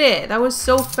 She did it. That was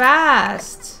so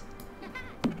fast.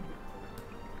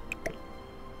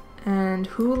 And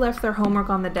who left their homework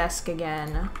on the desk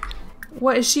again?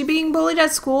 What, is she being bullied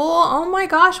at school? Oh my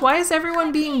gosh, why is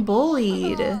everyone being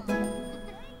bullied?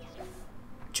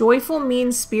 Joyful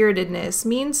mean-spiritedness.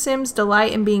 Mean Sims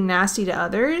delight in being nasty to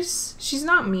others. She's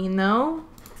not mean though.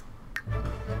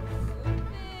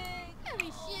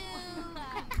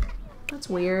 That's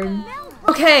weird.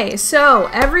 Okay, so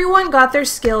everyone got their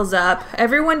skills up,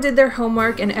 everyone did their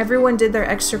homework, and everyone did their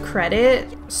extra credit.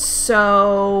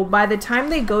 So by the time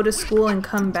they go to school and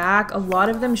come back, a lot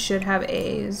of them should have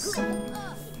A's.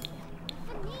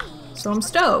 So I'm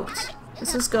stoked.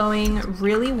 This is going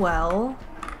really well.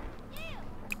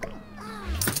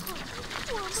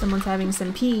 Someone's having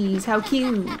some peas. How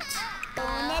cute.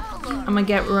 I'm gonna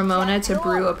get Ramona to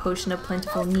brew a potion of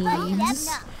plentiful needs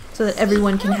so that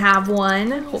everyone can have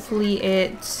one. Hopefully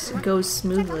it goes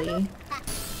smoothly.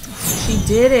 She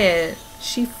did it.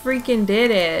 She freaking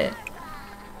did it.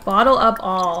 Bottle up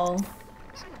all.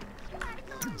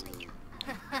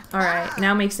 Alright,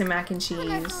 now make some mac and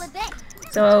cheese.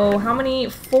 So how many?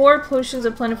 4 potions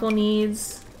of plentiful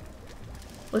needs.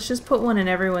 Let's just put one in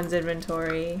everyone's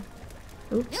inventory.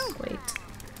 Oops, wait.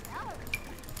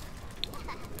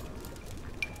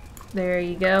 There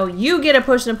you go. You get a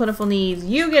potion of plentiful needs.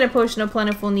 You get a potion of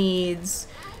plentiful needs.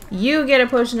 You get a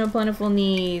potion of plentiful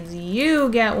needs. You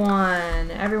get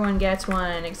one. Everyone gets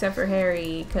one except for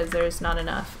Harry because there's not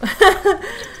enough.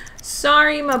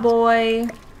 Sorry, my boy.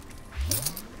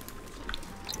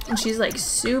 And she's like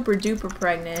super duper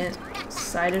pregnant.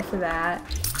 Excited for that.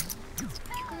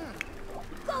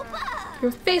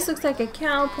 Your face looks like a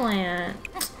cow plant.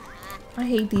 I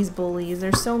hate these bullies.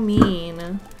 They're so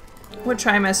mean. What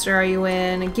trimester are you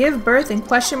in? Give birth in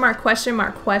question mark, question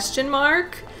mark, question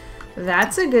mark.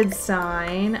 That's a good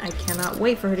sign. I cannot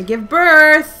wait for her to give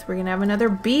birth. We're gonna have another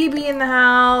baby in the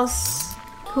house.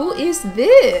 Who is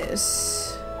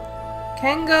this?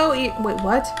 Kengo wait,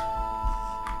 what?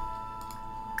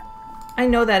 I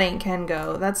know that ain't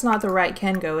Kengo. That's not the right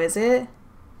Kengo, is it?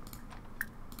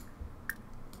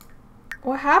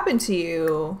 What happened to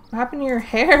you? What happened to your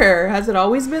hair? Has it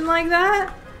always been like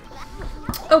that?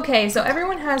 Okay, so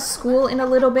everyone has school in a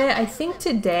little bit. I think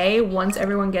today, once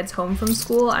everyone gets home from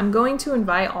school, I'm going to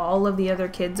invite all of the other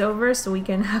kids over so we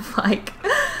can have like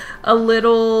a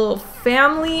little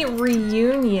family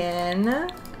reunion.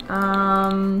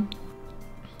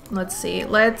 Let's see.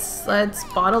 Let's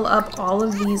bottle up all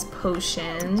of these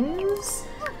potions.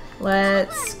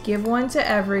 Let's give one to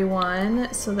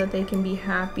everyone so that they can be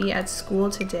happy at school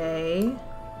today.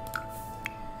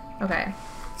 Okay.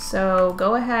 So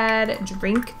go ahead,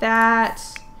 drink that.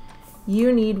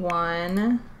 You need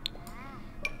one.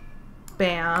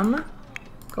 Bam.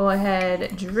 Go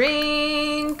ahead,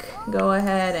 drink. Go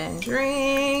ahead and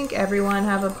drink. Everyone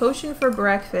have a potion for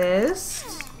breakfast.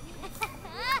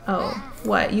 Oh,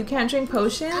 what? You can't drink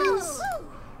potions?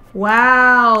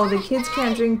 Wow, the kids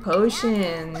can't drink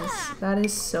potions. That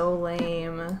is so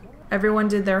lame. Everyone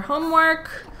did their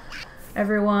homework.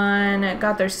 Everyone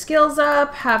got their skills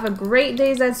up. Have a great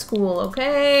days at school,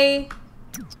 okay?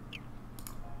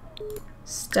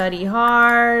 Study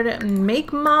hard.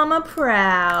 Make mama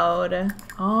proud.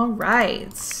 All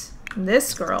right.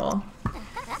 This girl.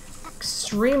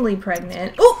 Extremely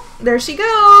pregnant. Oh, there she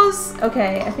goes.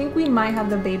 Okay, I think we might have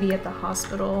the baby at the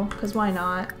hospital, because why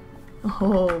not?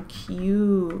 Oh,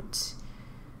 cute.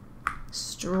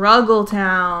 Struggle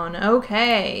Town.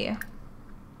 Okay.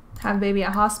 Have baby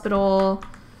at hospital.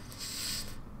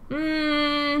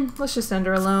 Let's just send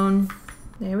her alone.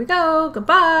 There we go.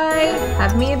 Goodbye.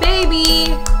 Have me a baby.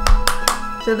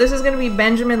 So this is going to be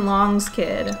Benjamin Long's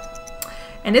kid.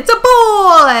 And it's a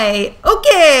boy.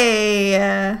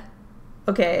 Okay.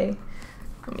 Okay.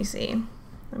 Let me see.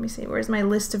 Let me see. Where's my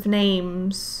list of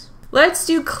names? Let's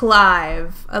do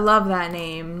Clive. I love that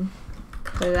name.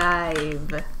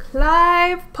 Clive.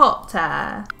 Clive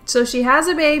Potter. So she has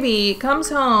a baby, comes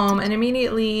home, and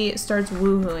immediately starts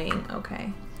woohooing.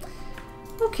 Okay.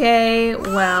 Okay,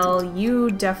 well,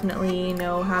 you definitely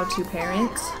know how to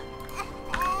parent.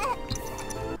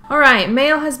 Alright,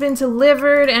 mail has been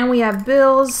delivered, and we have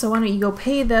bills, so why don't you go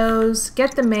pay those,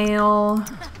 get the mail,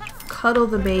 cuddle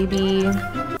the baby.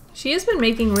 She has been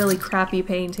making really crappy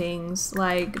paintings.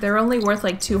 Like, they're only worth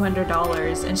like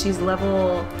 $200, and she's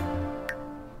level...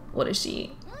 What is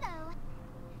she?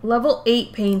 Level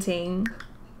 8 painting.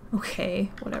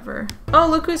 Okay, whatever. Oh,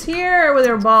 look who's here with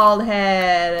her bald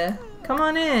head. Come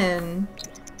on in.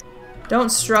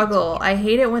 Don't struggle. I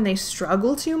hate it when they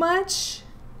struggle too much.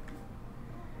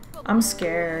 I'm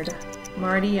scared.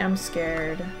 Marty, I'm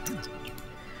scared.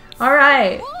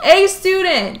 Alright. A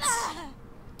student!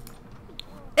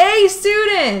 A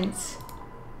student!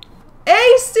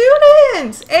 A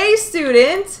student! A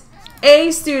student!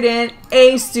 A student!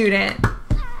 A student!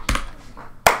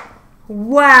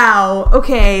 Wow.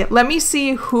 Okay, let me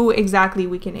see who exactly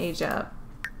we can age up.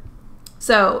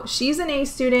 So, she's an A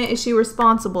student. Is she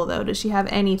responsible, though? Does she have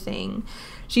anything?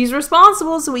 She's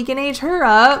responsible, so we can age her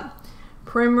up.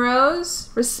 Primrose,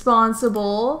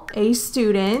 responsible, A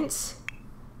student.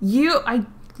 I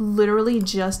literally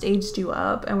just aged you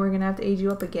up, and we're gonna have to age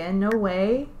you up again? No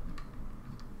way.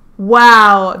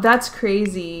 Wow, that's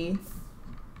crazy.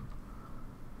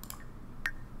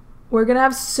 We're gonna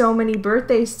have so many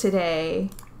birthdays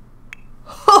today.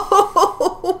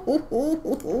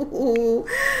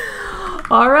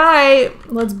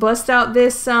 Alright, let's bust out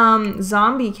this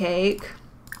zombie cake.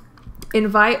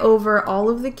 Invite over all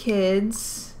of the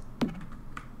kids.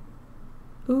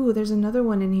 Ooh, there's another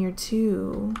one in here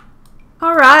too.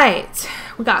 Alright,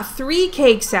 we got 3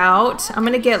 cakes out. I'm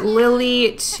gonna get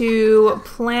Lily to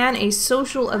plan a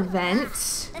social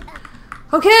event.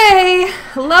 Okay,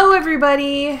 hello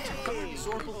everybody.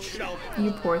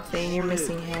 You poor thing, you're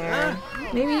missing hair.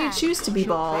 Maybe you choose to be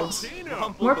bald.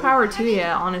 More power to you,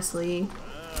 honestly.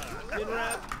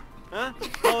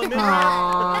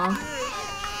 Aww.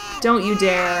 Don't you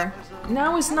dare.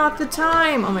 Now is not the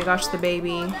time. Oh my gosh, the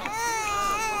baby.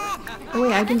 Oh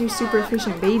wait, I can do super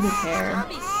efficient baby care.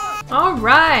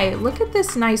 Alright, look at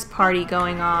this nice party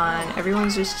going on.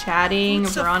 Everyone's just chatting.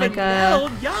 Veronica.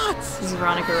 This is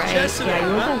Veronica, right? Yeah,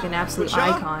 you look like an absolute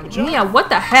icon. Mia, what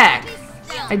the heck?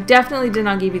 I definitely did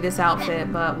not give you this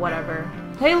outfit, but whatever.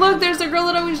 Hey, look, there's the girl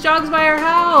that always jogs by our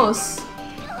house.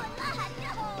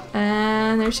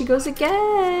 And there she goes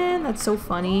again. That's so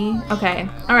funny. Okay,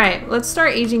 alright, let's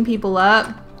start aging people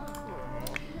up.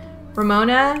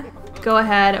 Ramona, go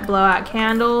ahead, blow out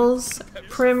candles.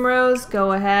 Primrose,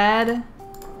 go ahead.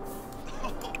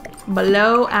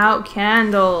 Blow out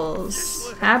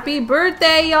candles. Happy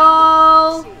birthday,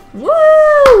 y'all!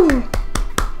 Woo!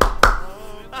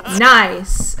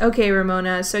 Nice. Okay,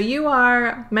 Ramona, so you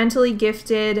are mentally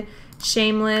gifted,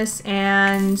 shameless,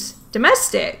 and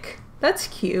domestic. That's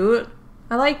cute.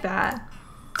 I like that.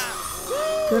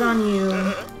 Good on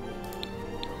you.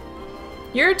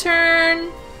 Your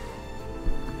turn.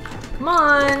 Come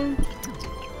on.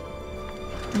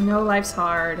 I know life's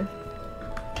hard.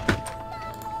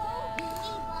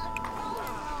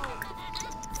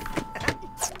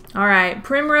 Alright,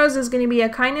 Primrose is going to be a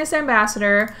kindness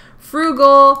ambassador,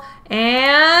 frugal,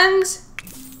 and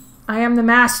I am the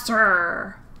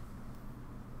master.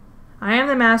 I am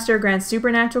the master grants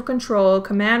supernatural control,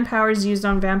 command powers used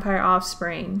on vampire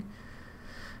offspring.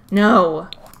 No.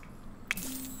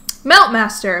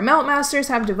 Meltmaster. Meltmasters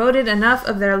have devoted enough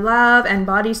of their love and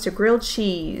bodies to grilled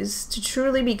cheese to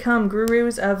truly become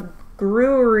gurus of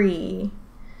brewery.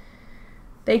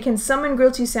 They can summon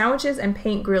grilled cheese sandwiches and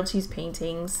paint grilled cheese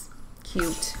paintings.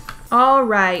 Cute. All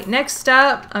right, next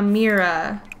up,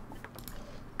 Amira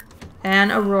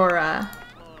and Aurora.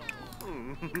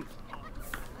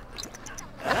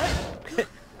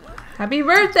 Happy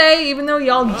birthday, even though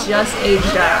y'all just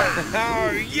aged up. How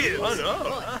are you?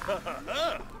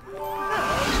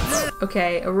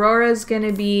 Okay, Aurora's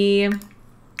gonna be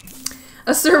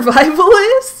a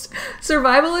survivalist.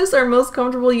 Survivalists are most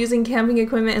comfortable using camping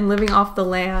equipment and living off the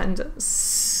land.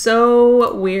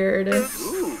 So weird. And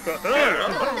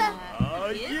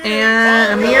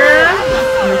Amira,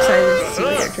 I'm excited to see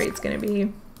what her trait's gonna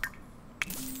be.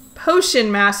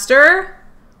 Potion Master.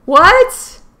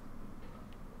 What?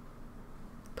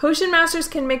 Potion Masters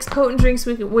can mix potent drinks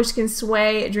which can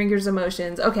sway drinkers'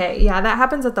 emotions. Okay, yeah, that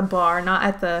happens at the bar, not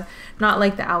like the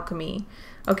alchemy.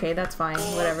 Okay, that's fine.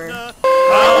 Whatever.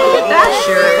 That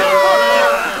shirt.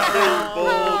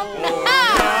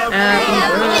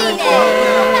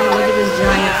 Look at this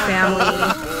giant family.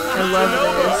 I love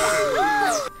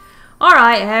this.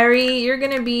 Alright, Harry, you're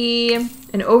gonna be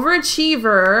an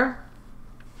overachiever.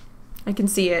 I can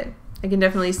see it. I can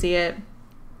definitely see it.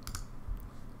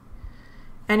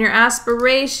 And your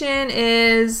aspiration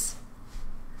is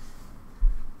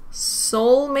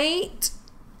soulmate?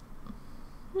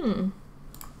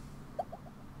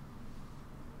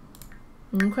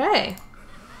 Okay.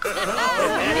 Come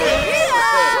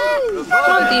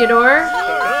on, Theodore.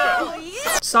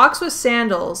 Socks with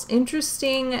sandals.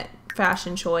 Interesting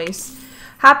fashion choice.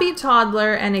 Happy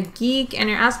toddler and a geek. And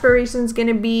your aspiration's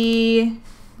gonna be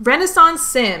Renaissance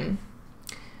Sim.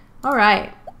 All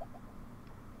right.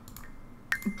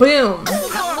 Boom.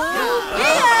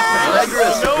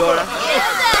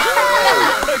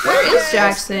 Where is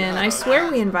Jackson? I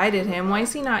swear we invited him. Why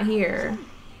is he not here?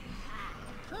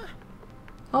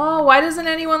 Oh, why doesn't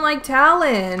anyone like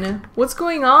Talon? What's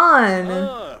going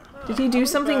on? Did he do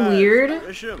something weird?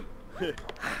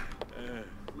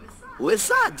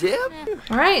 What's up, Dib?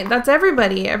 Alright, that's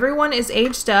everybody. Everyone is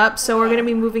aged up, so we're going to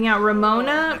be moving out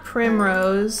Ramona,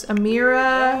 Primrose,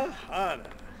 Amira,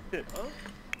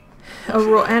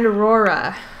 and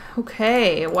Aurora.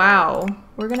 Okay, wow.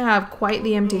 We're gonna have quite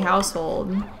the empty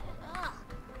household.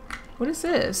 What is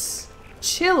this?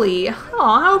 Chili.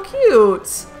 Oh, how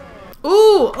cute.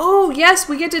 Ooh, oh yes,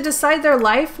 we get to decide their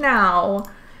life now.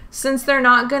 Since they're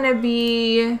not gonna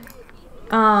be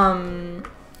in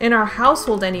our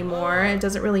household anymore, it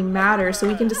doesn't really matter, so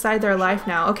we can decide their life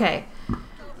now. Okay.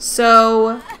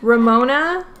 So,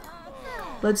 Ramona,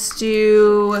 let's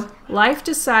do Life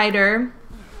Decider.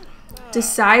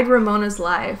 Decide Ramona's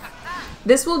life.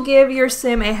 This will give your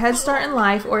sim a head start in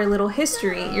life or a little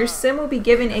history. Your sim will be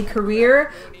given a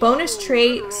career, bonus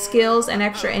trait, skills, and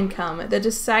extra income. The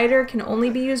decider can only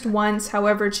be used once.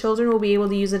 However, children will be able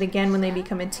to use it again when they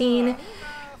become a teen.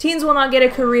 Teens will not get a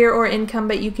career or income,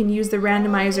 but you can use the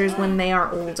randomizers when they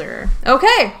are older.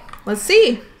 Okay, let's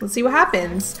see. Let's see what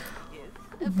happens.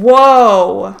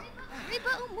 Whoa.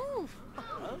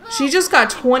 She just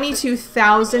got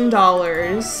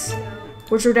 $22,000.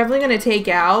 Which we're definitely going to take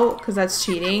out, because that's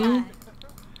cheating.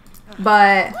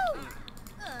 But,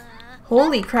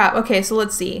 holy crap. Okay, so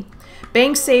let's see.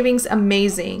 Bank savings,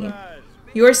 amazing.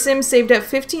 Your sim saved up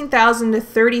 $15,000 to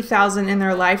 $30,000 in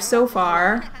their life so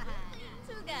far.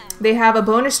 They have a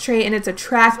bonus trait, and it's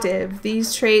attractive.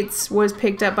 These traits was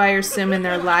picked up by your sim in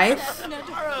their life.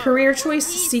 Career choice,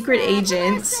 secret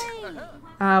agent.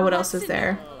 What else is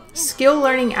there? Skill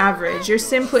learning average. Your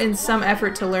sim put in some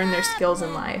effort to learn their skills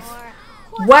in life.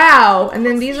 Wow! And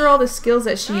then these are all the skills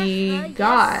that she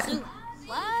got.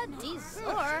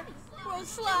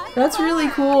 That's really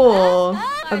cool.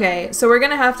 Okay, so we're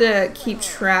gonna have to keep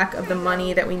track of the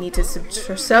money that we need to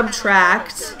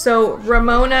subtract. So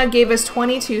Ramona gave us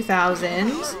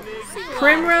 22,000.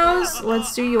 Primrose,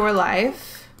 let's do your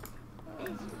life.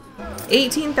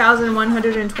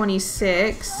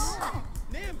 18,126.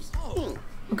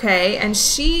 Okay, and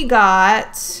she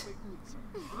got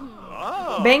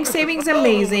bank savings,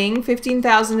 amazing,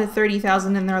 15,000 to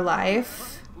 30,000 in their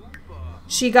life.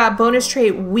 She got bonus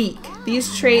trait weak.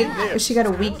 These traits, she got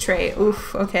a weak trait.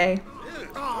 Oof, okay.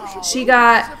 She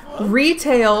got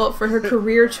retail for her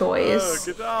career choice.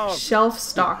 Shelf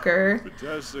stalker.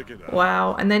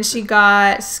 Wow. And then she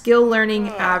got skill learning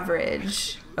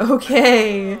average.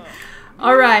 Okay.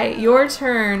 All right, your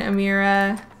turn,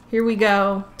 Amira. Here we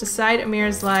go. Decide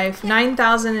Amira's life.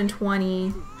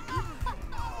 9,020.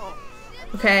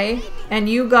 Okay, and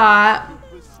you got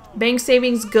bank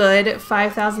savings good,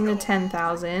 5,000 to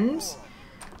 10,000.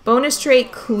 Bonus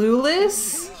trait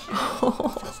Clueless.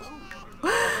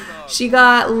 She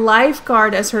got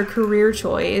Lifeguard as her career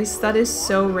choice. That is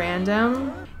so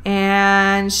random.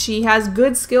 And she has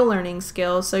good skill learning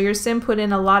skills. So your sim put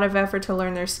in a lot of effort to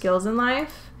learn their skills in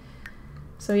life.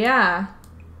 So yeah,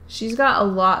 she's got a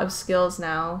lot of skills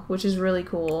now, which is really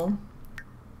cool.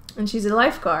 And she's a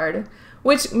lifeguard,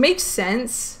 which makes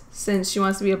sense since she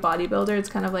wants to be a bodybuilder. It's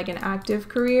kind of like an active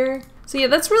career. So yeah,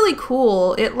 that's really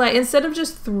cool. It like, instead of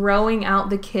just throwing out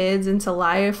the kids into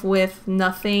life with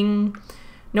nothing,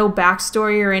 no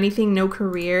backstory or anything, no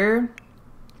career,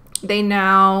 they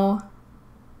now...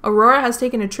 Aurora has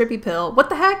taken a trippy pill. What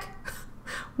the heck?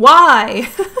 Why?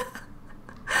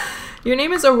 Your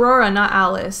name is Aurora, not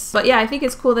Alice. But yeah, I think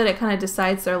it's cool that it kind of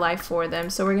decides their life for them.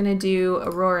 So we're gonna do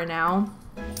Aurora now.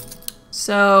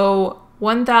 So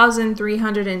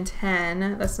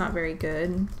 1,310. That's not very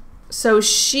good. So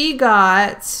she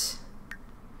got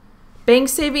bank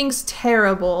savings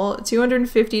terrible,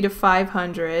 250 to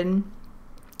 500.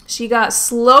 She got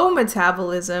slow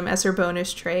metabolism as her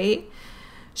bonus trait.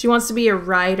 She wants to be a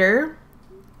writer,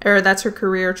 or that's her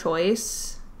career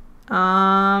choice.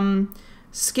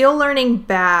 Skill learning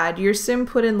bad. Your sim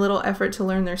put in little effort to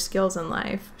learn their skills in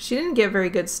life. She didn't get very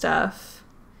good stuff.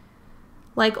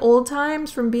 Like old times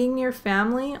from being near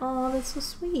family. Oh, that's so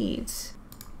sweet.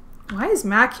 Why is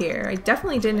Mac here? I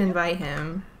definitely didn't invite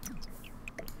him.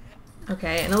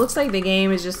 Okay, and it looks like the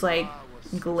game is just like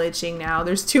glitching now.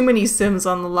 There's too many sims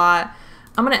on the lot.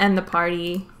 I'm gonna end the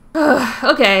party.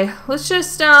 Okay, let's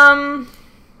just, was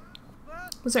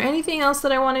there anything else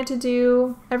that I wanted to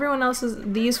do? Everyone else is,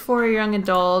 these 4 are young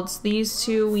adults. These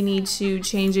 2 we need to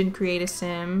change and create a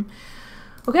sim.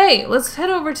 Okay, let's head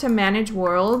over to Manage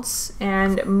Worlds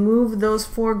and move those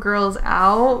 4 girls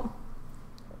out.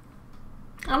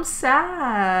 I'm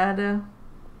sad.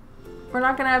 We're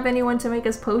not gonna have anyone to make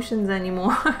us potions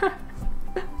anymore.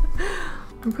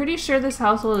 I'm pretty sure this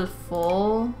household is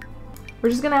full. We're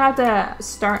just gonna have to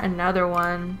start another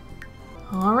one.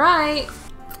 All right,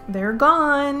 they're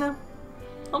gone.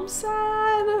 I'm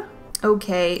sad.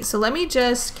 Okay, so let me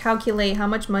just calculate how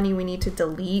much money we need to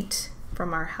delete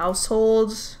from our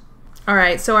households. All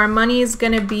right, so our money is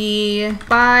gonna be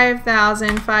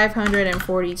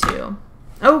 5,542.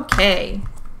 Okay,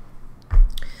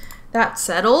 that's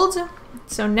settled.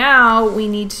 So now we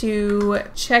need to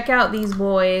check out these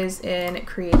boys and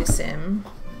create a sim.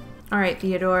 All right,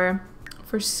 Theodore.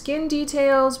 For skin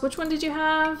details, which one did you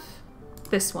have?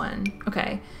 This one.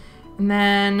 Okay. And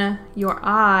then your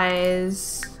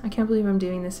eyes. I can't believe I'm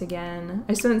doing this again.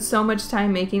 I spent so much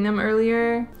time making them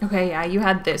earlier. Okay, yeah, you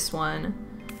had this one.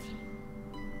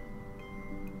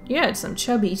 You had some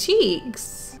chubby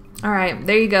cheeks. All right,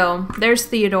 there you go. There's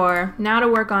Theodore. Now to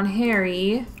work on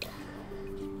Harry.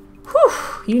 Whew,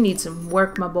 you need some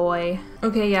work, my boy.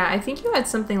 Okay, yeah, I think you had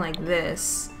something like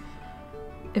this.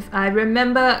 If I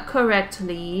remember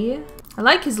correctly. I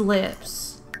like his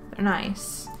lips. They're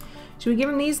nice. Should we give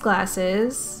him these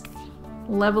glasses?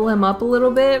 Level him up a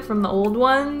little bit from the old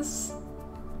ones?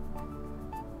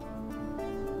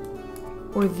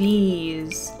 Or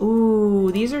these?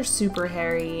 Ooh, these are super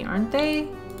hairy, aren't they?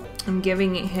 I'm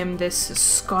giving him this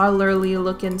scholarly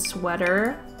looking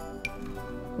sweater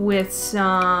with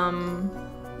some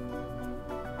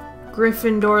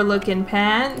Gryffindor looking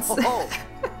pants.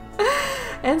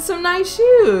 And some nice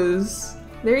shoes.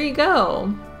 There you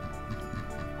go.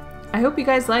 I hope you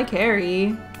guys like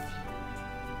Harry.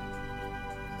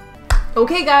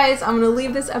 Okay guys, I'm gonna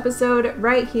leave this episode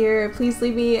right here. Please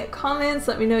leave me comments,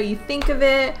 let me know what you think of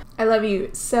it. I love you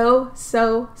so,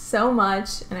 so, so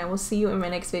much, and I will see you in my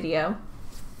next video.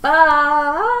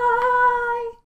 Bye!